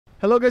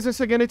Hello guys, once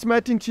again it's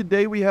Matt, and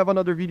today we have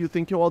another video.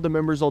 Thank you all the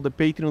members, all the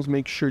patrons.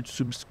 Make sure to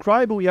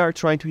subscribe. We are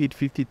trying to hit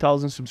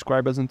 50,000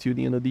 subscribers until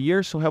the end of the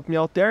year, so help me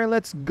out there and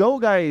let's go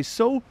guys.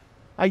 So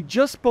I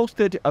just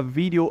posted a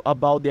video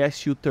about the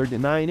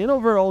Su-39 and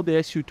overall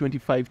the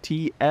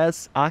Su-25T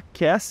as a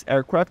CAS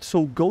aircraft,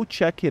 so go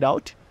check it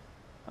out.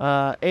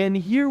 And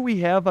here we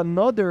have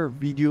another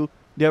video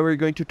that we're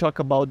going to talk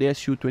about the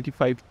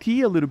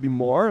Su-25T a little bit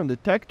more on the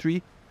tech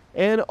tree,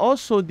 and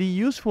also the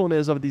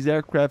usefulness of this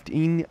aircraft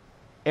in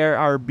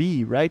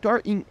RRB, right, or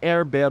in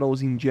air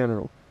battles in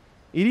general.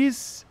 It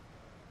is,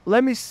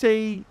 let me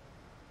say,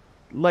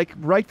 like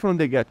right from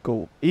the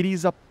get-go, it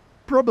is a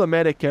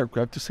problematic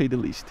aircraft to say the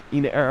least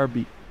in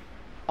RRB.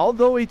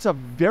 Although it's a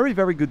very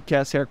good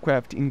CAS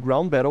aircraft in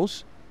ground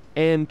battles,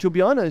 and to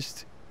be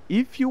honest,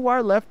 if you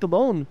are left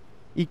alone,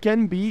 it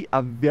can be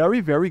a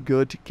very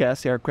good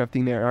CAS aircraft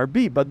in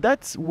RRB, but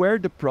that's where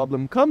the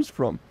problem comes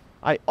from.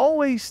 I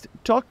always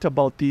talked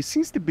about this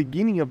since the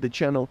beginning of the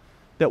channel,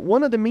 that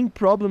one of the main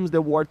problems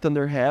that War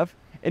Thunder have,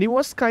 and it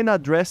was kind of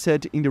addressed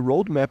in the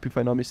roadmap, if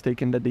I'm not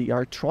mistaken, that they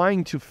are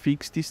trying to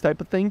fix this type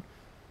of thing,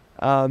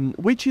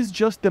 which is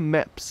just the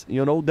maps.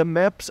 You know, the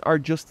maps are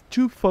just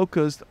too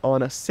focused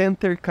on a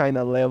center kind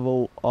of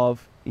level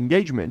of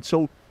engagement.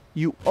 So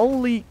you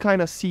only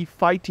kind of see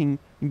fighting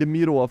in the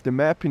middle of the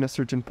map in a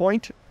certain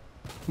point,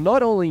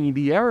 not only in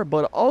the air,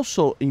 but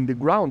also in the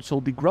ground. So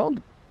the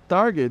ground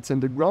targets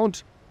and the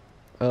ground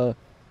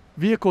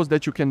vehicles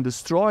that you can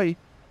destroy,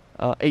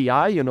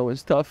 AI, you know, and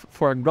stuff,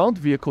 for a ground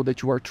vehicle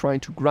that you are trying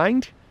to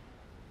grind,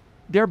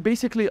 they're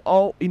basically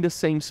all in the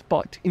same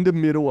spot, in the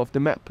middle of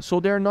the map. So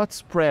they're not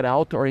spread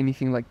out or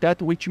anything like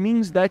that, which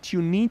means that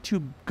you need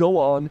to go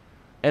on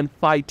and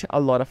fight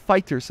a lot of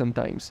fighters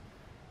sometimes.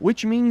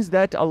 Which means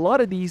that a lot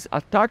of these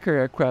attacker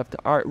aircraft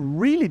are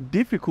really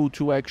difficult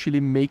to actually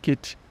make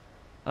it,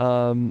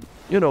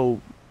 you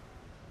know,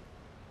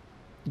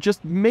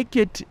 just make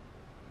it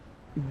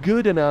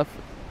good enough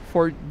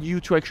for you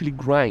to actually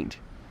grind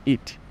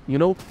it. You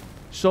know,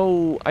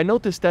 so I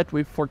noticed that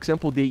with, for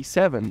example, the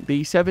A7.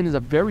 The A7 is a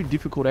very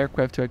difficult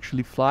aircraft to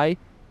actually fly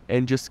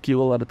and just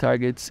kill a lot of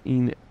targets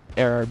in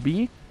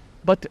RRB.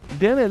 But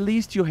then at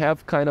least you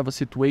have kind of a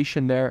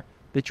situation there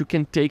that you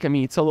can take. I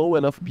mean, it's a low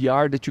enough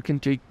BR that you can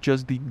take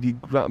just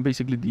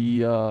basically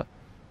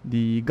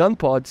the gun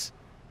pods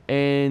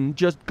and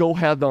just go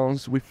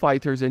head-ons with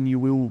fighters, and you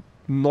will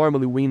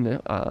normally win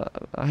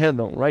a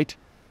head-on, right?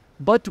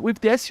 But with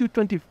the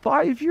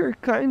Su-25, you're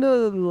kind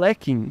of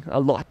lacking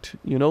a lot,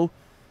 you know?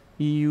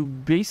 You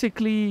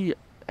basically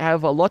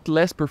have a lot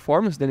less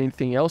performance than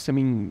anything else. I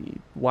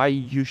mean, why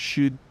you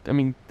should... I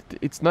mean,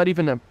 it's not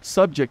even a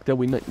subject that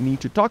we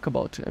need to talk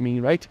about. I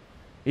mean, right?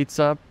 It's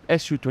a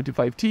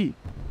Su-25T.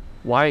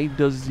 Why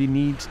does it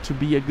need to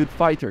be a good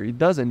fighter? It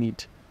doesn't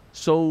need.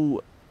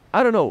 So,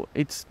 I don't know.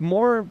 It's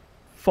more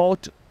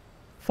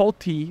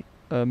faulty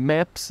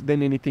maps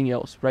than anything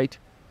else, right?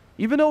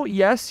 Even though,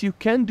 yes, you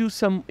can do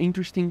some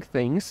interesting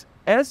things,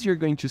 as you're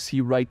going to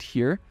see right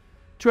here,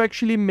 to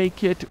actually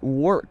make it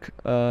work,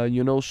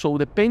 you know, so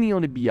depending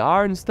on the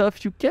BR and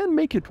stuff, you can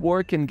make it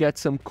work and get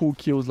some cool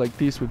kills like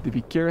this with the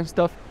VK and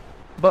stuff,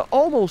 but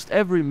almost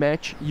every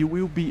match you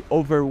will be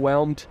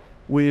overwhelmed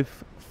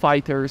with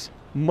fighters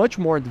much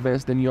more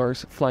advanced than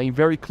yours flying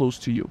very close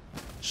to you.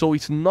 So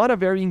it's not a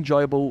very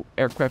enjoyable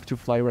aircraft to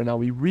fly right now.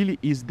 It really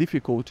is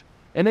difficult,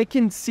 and I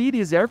can see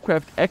this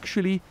aircraft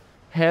actually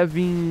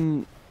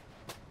having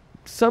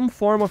some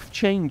form of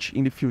change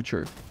in the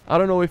future. I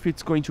don't know if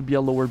it's going to be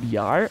a lower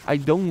BR. I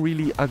don't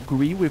really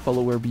agree with a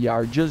lower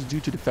BR just due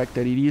to the fact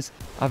that it is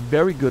a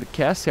very good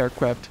CAS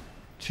aircraft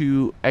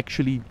to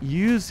actually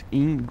use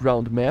in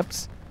ground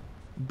maps.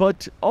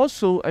 But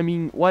also, I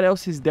mean, what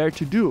else is there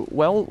to do?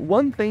 Well,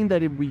 one thing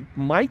that we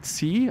might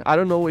see, I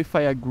don't know if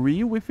I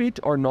agree with it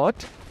or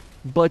not,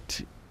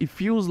 but it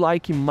feels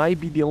like it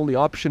might be the only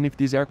option if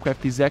this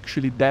aircraft is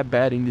actually that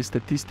bad in the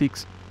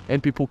statistics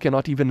and people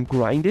cannot even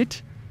grind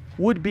it,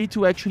 would be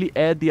to actually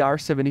add the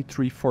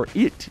R73 for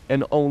it,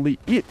 and only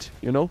it,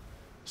 you know?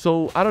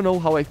 So, I don't know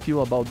how I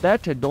feel about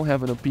that. I don't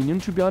have an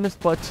opinion, to be honest,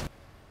 but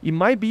it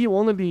might be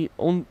one of the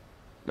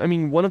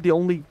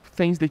only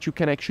things that you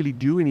can actually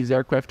do in this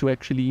aircraft to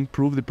actually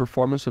improve the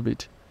performance of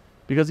it.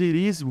 Because it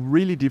is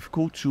really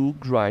difficult to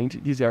grind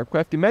this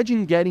aircraft.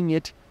 Imagine getting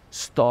it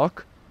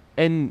stock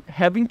and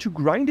having to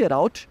grind it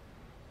out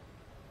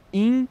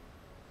in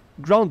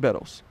ground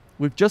battles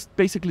with just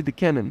basically the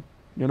cannon,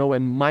 you know,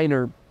 and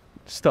minor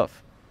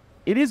stuff.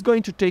 It is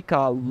going to take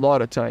a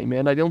lot of time,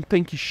 and I don't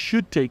think it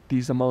should take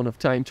this amount of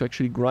time to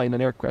actually grind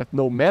an aircraft,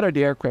 no matter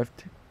the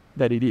aircraft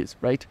that it is,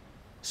 right?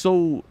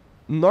 So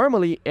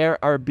normally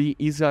RRB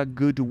is a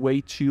good way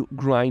to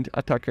grind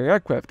attacker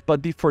aircraft,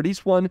 but for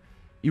this one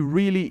it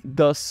really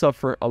does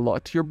suffer a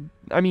lot.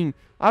 I mean,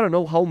 I don't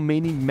know how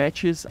many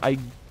matches I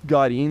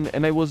got in,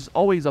 and I was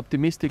always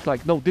optimistic,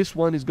 like, no, this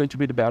one is going to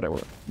be the better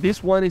one.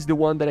 This one is the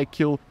one that I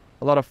kill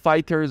a lot of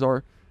fighters,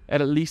 or at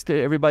least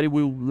everybody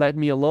will let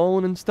me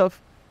alone and stuff.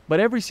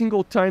 But every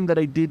single time that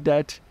I did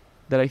that,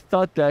 that I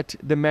thought that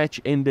the match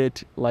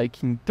ended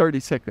like in 30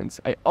 seconds.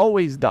 I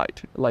always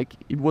died. Like,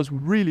 it was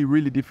really,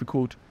 really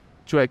difficult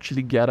to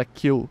actually get a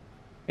kill.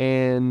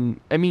 And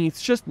I mean,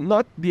 it's just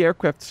not the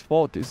aircraft's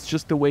fault. It's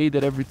just the way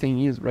that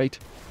everything is, right?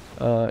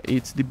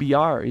 It's the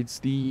BR, it's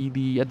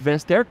the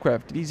advanced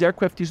aircraft. This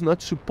aircraft is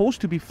not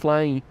supposed to be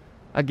flying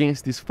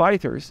against these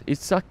fighters.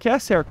 It's a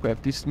CAS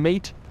aircraft. It's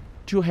made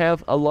to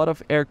have a lot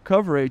of air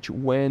coverage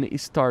when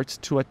it starts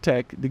to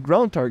attack the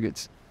ground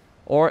targets,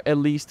 or at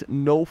least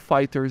no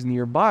fighters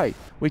nearby,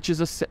 which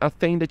is a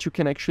thing that you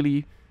can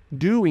actually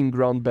do in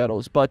ground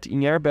battles, but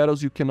in air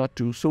battles you cannot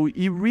do. So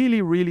it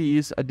really, really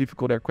is a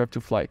difficult aircraft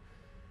to fly.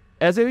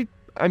 As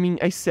I mean,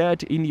 I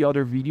said in the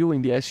other video,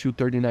 in the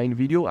Su-39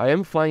 video, I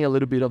am flying a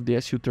little bit of the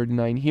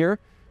Su-39 here,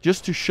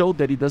 just to show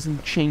that it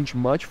doesn't change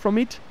much from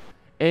it.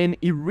 And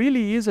it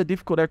really is a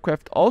difficult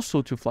aircraft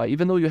also to fly.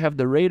 Even though you have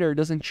the radar, it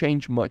doesn't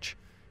change much.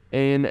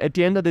 And at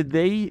the end of the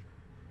day,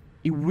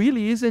 it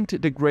really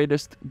isn't the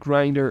greatest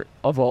grinder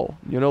of all.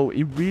 You know,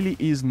 it really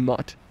is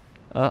not.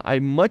 I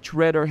much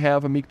rather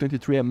have a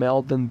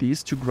MiG-23ML than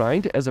this to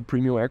grind as a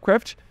premium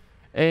aircraft.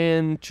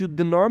 And to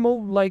the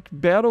normal, like,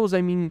 battles,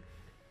 I mean,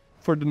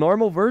 for the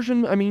normal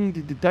version, I mean,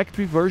 the Tech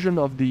 3 version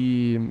of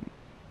the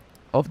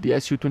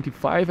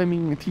Su-25, I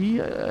mean,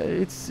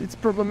 it's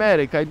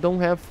problematic. I don't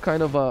have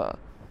kind of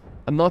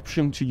an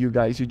option to you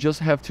guys. You just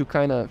have to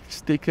kind of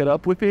stick it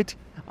up with it.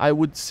 I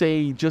would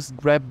say just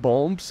grab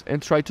bombs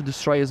and try to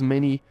destroy as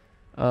many,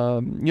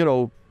 you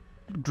know,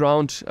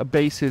 ground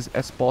bases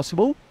as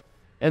possible.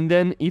 And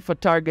then if a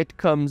target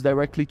comes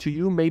directly to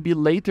you, maybe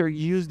later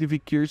use the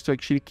VQs to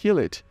actually kill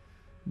it.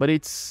 But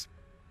it's,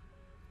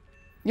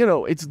 you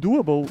know, it's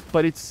doable,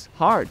 but it's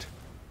hard.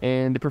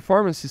 And the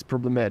performance is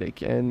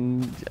problematic.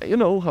 And you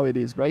know how it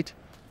is, right?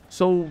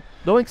 So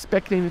don't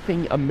expect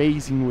anything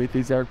amazing with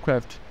this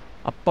aircraft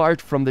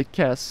apart from the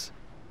CAS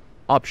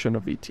option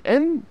of it.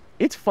 And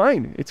it's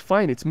fine. It's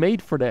fine. It's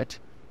made for that.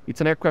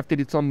 It's an aircraft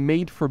that it's not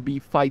made for be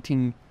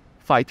fighting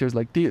fighters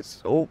like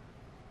this. Oh,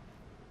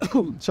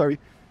 sorry.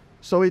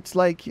 So it's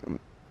like,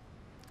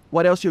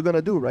 what else you're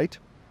gonna do, right?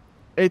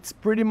 It's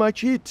pretty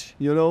much it.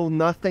 You know,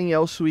 nothing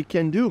else we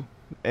can do.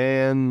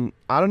 And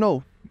I don't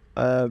know.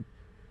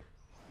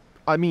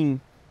 I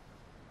mean,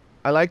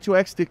 I like to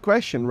ask the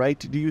question, right?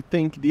 Do you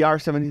think the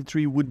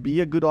R-73 would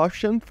be a good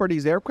option for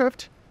this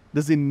aircraft?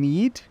 Does it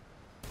need?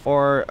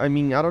 Or, I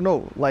mean, I don't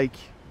know. Like,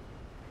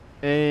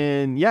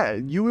 and yeah,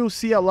 you will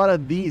see a lot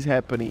of these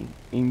happening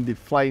in the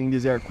flying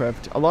this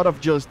aircraft. A lot of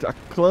just a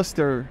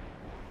cluster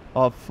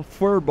of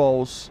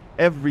furballs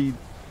every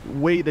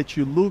way that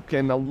you look,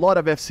 and a lot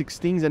of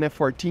F-16s and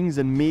F-14s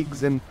and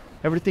MiGs and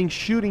everything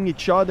shooting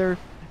each other,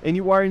 and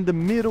you are in the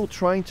middle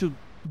trying to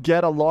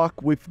get a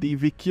lock with the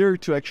VQR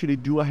to actually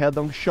do a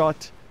head-on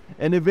shot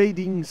and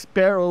evading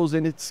sparrows,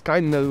 and it's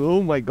kind of,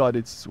 oh my god,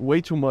 it's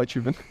way too much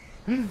even.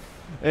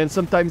 And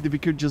sometimes the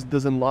VQR just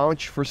doesn't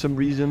launch for some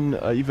reason,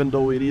 even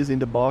though it is in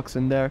the box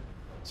and there.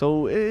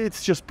 So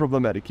it's just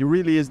problematic. It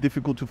really is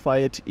difficult to fly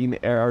it in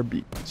air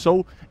RB.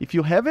 So if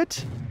you have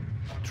it,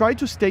 try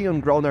to stay on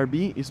ground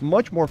RB. It's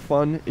much more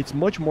fun, it's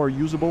much more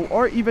usable,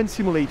 or even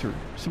simulator.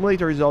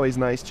 Simulator is always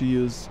nice to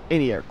use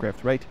any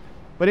aircraft, right?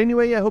 But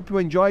anyway, I hope you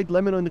enjoyed.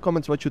 Let me know in the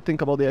comments what you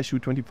think about the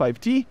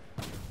Su-25T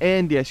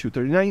and the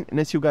Su-39, and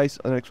I'll see you guys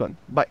on the next one.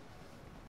 Bye.